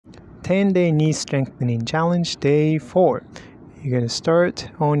10-day knee strengthening challenge, day 4. You're going to start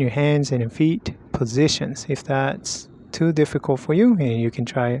on your hands and feet positions. If that's too difficult for you, you can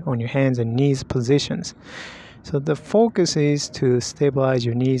try on your hands and knees positions. So the focus is to stabilize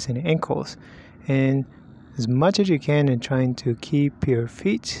your knees and ankles, and as much as you can in trying to keep your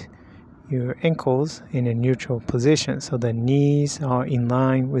feet, your ankles in a neutral position so the knees are in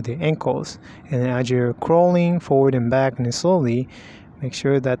line with the ankles. And as you're crawling forward and back and slowly, make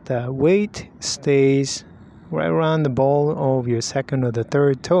sure that the weight stays right around the ball of your second or the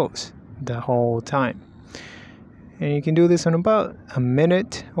third toes the whole time. And you can do this in about a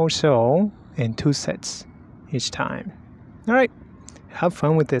minute or so in 2 sets each time. All right, have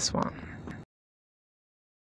fun with this one.